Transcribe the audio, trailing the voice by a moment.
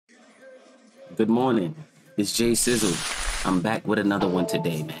Good morning. It's Jsitez. I'm back with another one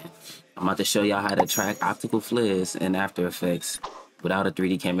today, man. I'm about to show y'all how to track optical flares in After Effects without a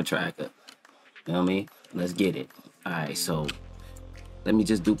 3D camera tracker. You know what I mean? Let's get it. Alright, so let me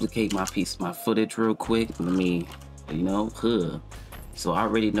just duplicate my footage real quick. Let me, So I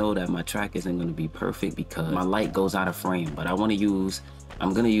already know that my track isn't gonna be perfect because my light goes out of frame, but I'm gonna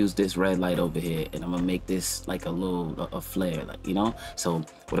use this red light over here, and I'm gonna make this like a flare, So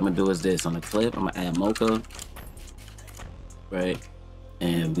what I'm gonna do is this. On the clip, I'm gonna add mocha, right?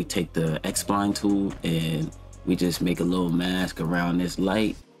 And we take the X-spline tool and we just make a little mask around this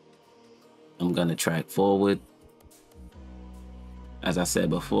light. I'm gonna track forward. As I said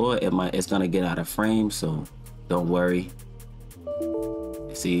before, it's gonna get out of frame, so don't worry.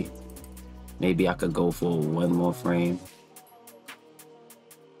 See, maybe I could go for one more frame.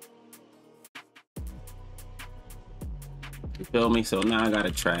 You feel me? So now I got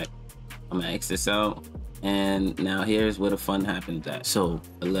a track. I'm gonna X this out, and now here's where the fun happens at. So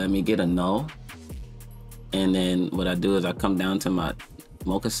let me get a null, and then what I do is I come down to my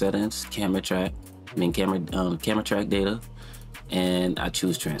mocha settings, camera track track data, and I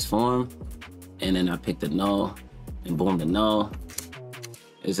choose transform, and then I pick the null, and boom, the null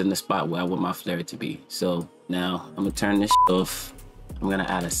is in the spot where I want my flare to be. So now I'm gonna turn this off. I'm gonna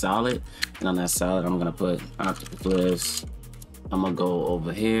add a solid, and on that solid, I'm gonna put optical flares. I'm gonna go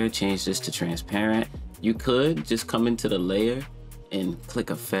over here, change this to transparent. You could just come into the layer and click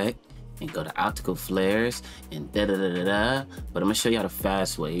effect and go to optical flares and but I'm gonna show y'all the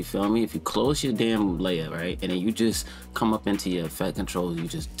fast way, you feel me? If you close your damn layer, right, and then you just come up into your effect controls, you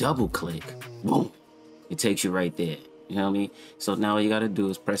just double click, boom, it takes you right there. You know what I mean? So now all you gotta do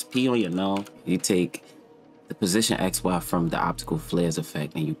is press P on your null. You take the position XY from the optical flares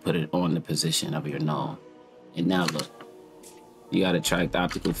effect and you put it on the position of your null. And now look, you gotta track the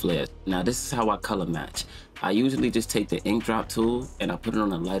optical flares. Now this is how I color match. I usually just take the ink drop tool and I put it on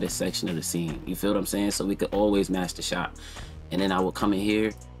the lightest section of the scene. You feel what I'm saying? So we could always match the shot. And then I will come in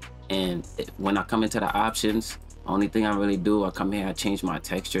here, and when I come into the options, only thing I really do, I come here, I change my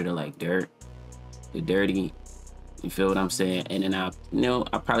texture to like dirt, the dirty. You feel what I'm saying? And then I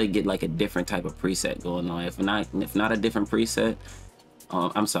probably get like a different type of preset going on. If not a different preset,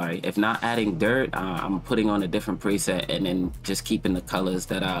 I'm sorry, if not adding dirt, I'm putting on a different preset and then just keeping the colors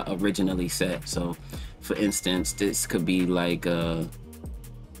that I originally set. So for instance, this could be like, this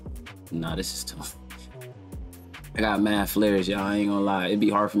is too, I got mad flares, y'all, I ain't gonna lie. It'd be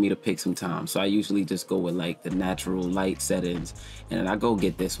hard for me to pick sometimes. So I usually just go with like the natural light settings, and then I go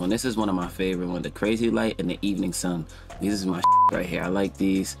get this one. This is one of my favorite ones, the crazy light and the evening sun. These is my right here. I like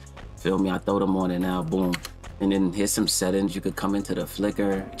these, feel me? I throw them on and now, boom. And then here's some settings. You could come into the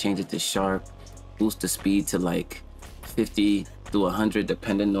flicker, change it to sharp, boost the speed to like 50 to 100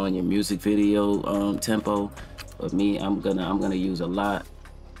 depending on your music video tempo. But me, I'm gonna use a lot,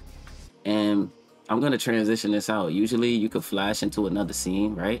 and I'm gonna transition this out. Usually you could flash into another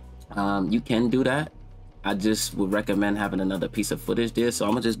scene, right? You can do that. I just would recommend having another piece of footage there. So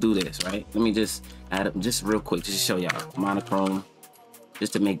I'm gonna just do this, right? Let me just add up just real quick, just to show y'all monochrome,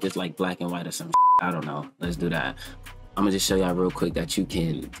 just to make this like black and white or some I don't know. Let's do that. I'm gonna just show y'all real quick that you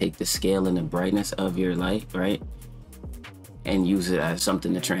can take the scale and the brightness of your light, right, and use it as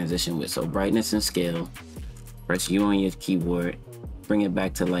something to transition with. So brightness and scale, press U on your keyboard, bring it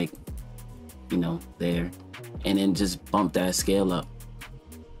back to like, there, and then just bump that scale up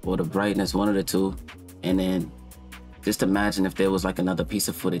or the brightness, one of the two. And then just imagine if there was like another piece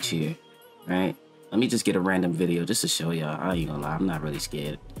of footage here, right? Let me just get a random video just to show y'all. I ain't gonna lie, I'm not really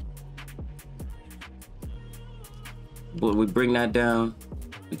scared. But we bring that down,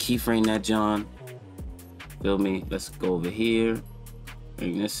 we keyframe that John, feel me? Let's go over here,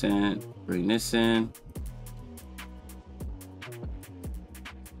 bring this in, bring this in,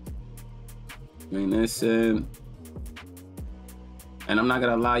 bring this in. And I'm not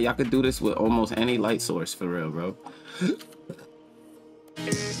gonna lie, y'all could do this with almost any light source, for real, bro.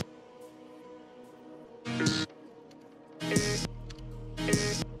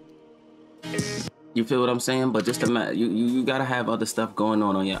 You feel what I'm saying? But just imagine, you gotta have other stuff going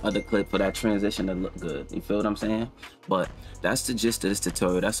on your other clip for that transition to look good. You feel what I'm saying? But that's the gist of this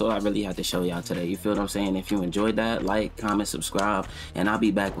tutorial. That's all I really had to show y'all today. You feel what I'm saying? If you enjoyed that, like, comment, subscribe, and I'll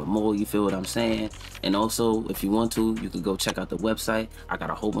be back with more. You feel what I'm saying? And also, if you want to, you could go check out the website. I got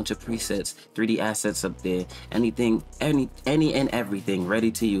a whole bunch of presets, 3D assets up there. Anything, any and everything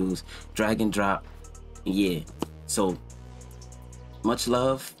ready to use. Drag and drop. Yeah. So, much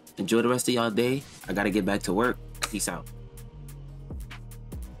love. Enjoy the rest of y'all day. I gotta get back to work. Peace out.